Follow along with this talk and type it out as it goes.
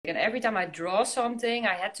And every time I draw something,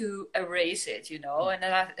 I had to erase it, you know. And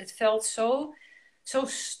then it felt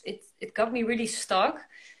it got me really stuck.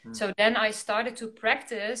 So then I started to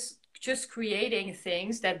practice just creating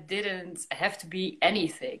things that didn't have to be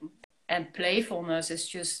anything. And playfulness is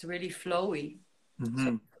just really flowy.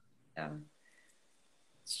 So,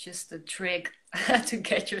 it's just a trick to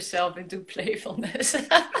get yourself into playfulness.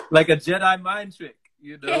 Like a Jedi mind trick,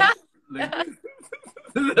 you know? Yeah. Like...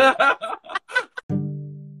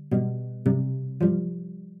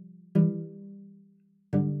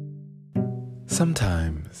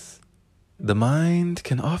 Sometimes the mind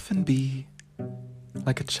can often be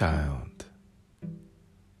like a child,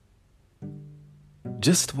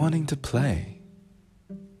 just wanting to play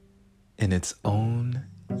in its own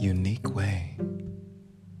unique way.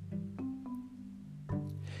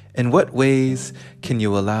 In what ways can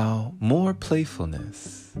you allow more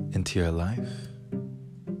playfulness into your life,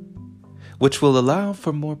 which will allow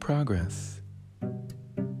for more progress,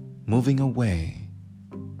 moving away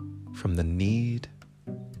from the need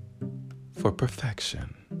for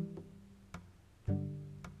perfection?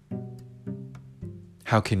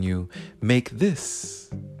 How can you make this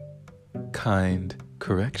kind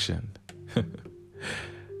correction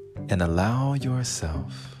and allow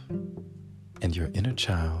yourself and your inner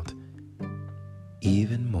child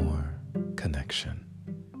even more connection?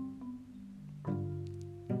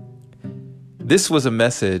 This was a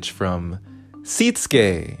message from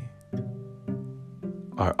Sietske,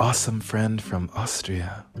 our awesome friend from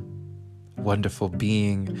Austria, wonderful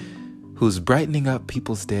being who's brightening up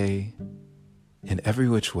people's day in every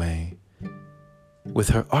which way with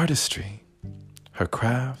her artistry, her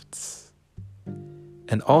crafts,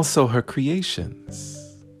 and also her creations,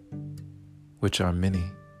 which are many.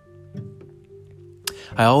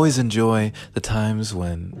 I always enjoy the times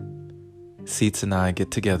when Seats and I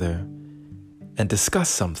get together and discuss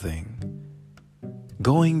something,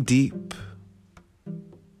 going deep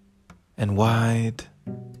and wide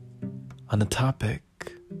on a topic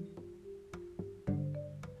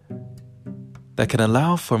that can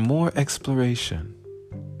allow for more exploration.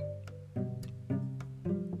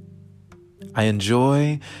 I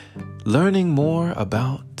enjoy learning more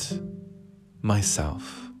about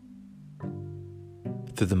myself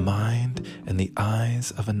through the mind and the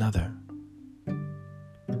eyes of another.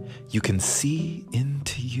 You can see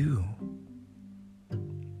into you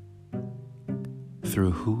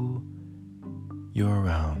through who you're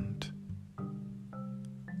around,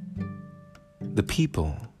 the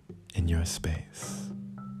people in your space,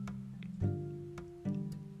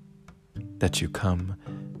 that you come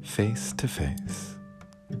face to face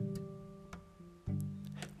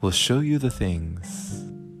will show you the things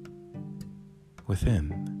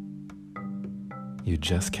within you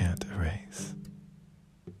just can't erase.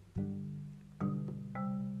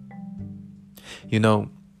 You know,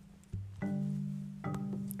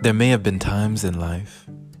 there may have been times in life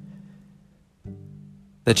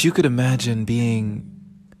that you could imagine being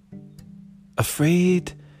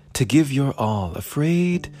afraid to give your all,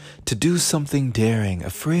 afraid to do something daring,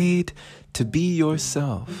 afraid to be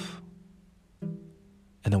yourself.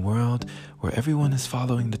 In a world where everyone is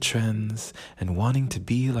following the trends and wanting to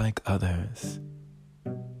be like others,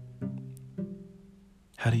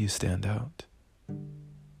 how do you stand out?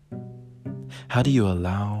 How do you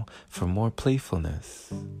allow for more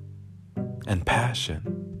playfulness and passion?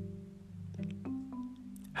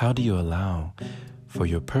 How do you allow for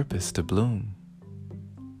your purpose to bloom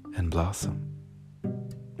and blossom?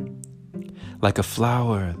 Like a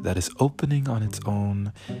flower that is opening on its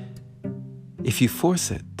own, if you force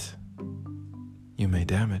it, you may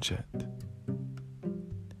damage it.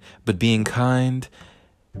 But being kind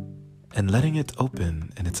and letting it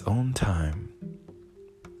open in its own time,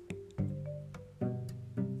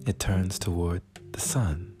 it turns toward the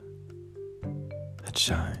sun that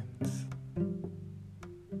shines.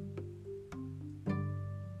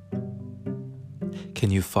 Can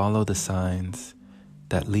you follow the signs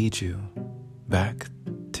that lead you back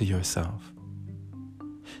to yourself,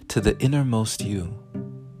 to the innermost you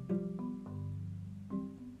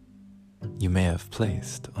may have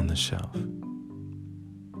placed on the shelf?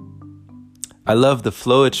 I love the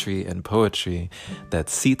floetry and poetry that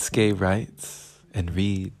Sietske writes and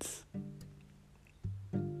reads.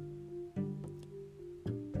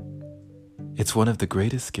 It's one of the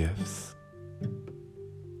greatest gifts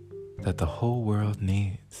that the whole world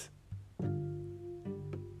needs.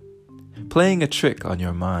 Playing a trick on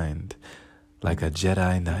your mind like a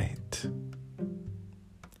Jedi Knight,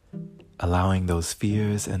 allowing those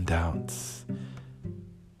fears and doubts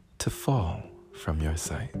to fall from your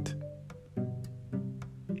sight.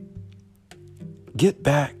 Get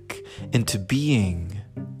back into being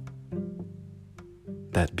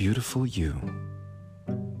that beautiful you,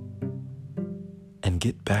 and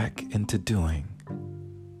get back into doing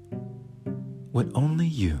what only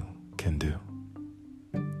you can do.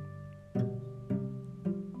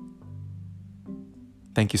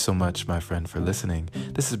 Thank you so much, my friend, for listening.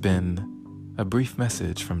 This has been a brief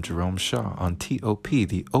message from Jerome Shaw on TOP,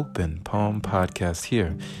 the Open Palm Podcast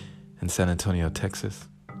here in San Antonio, Texas.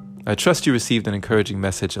 I trust you received an encouraging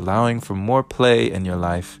message allowing for more play in your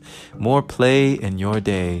life, more play in your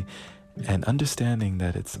day, and understanding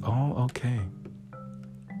that it's all okay.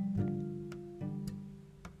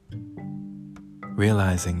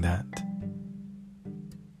 Realizing that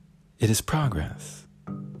it is progress,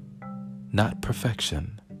 not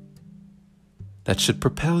perfection, that should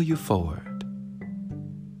propel you forward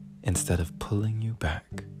instead of pulling you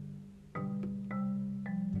back.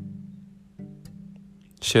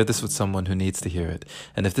 Share this with someone who needs to hear it.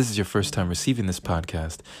 And if this is your first time receiving this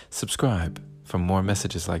podcast, subscribe for more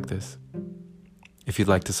messages like this. If you'd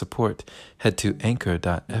like to support, head to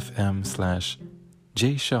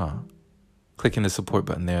anchor.fm/jshaw. Clicking the support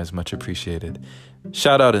button there is much appreciated.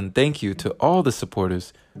 Shout out and thank you to all the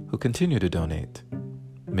supporters who continue to donate,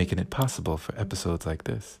 making it possible for episodes like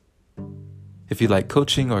this. If you like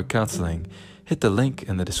coaching or counseling, hit the link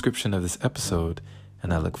in the description of this episode,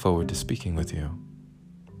 and I look forward to speaking with you.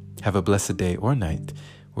 Have a blessed day or night,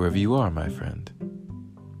 wherever you are, my friend.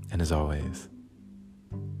 And as always,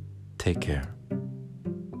 take care.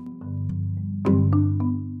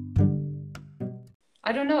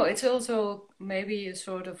 I don't know. It's also maybe a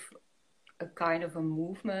sort of a kind of a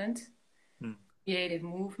movement, creative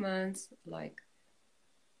movement, like,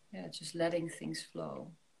 yeah, just letting things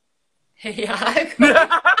flow.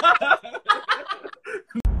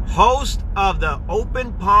 Host of the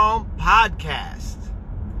Open Palm Podcast.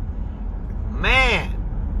 Man,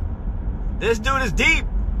 this dude is deep.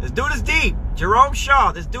 Jerome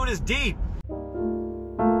Shaw, this dude is deep.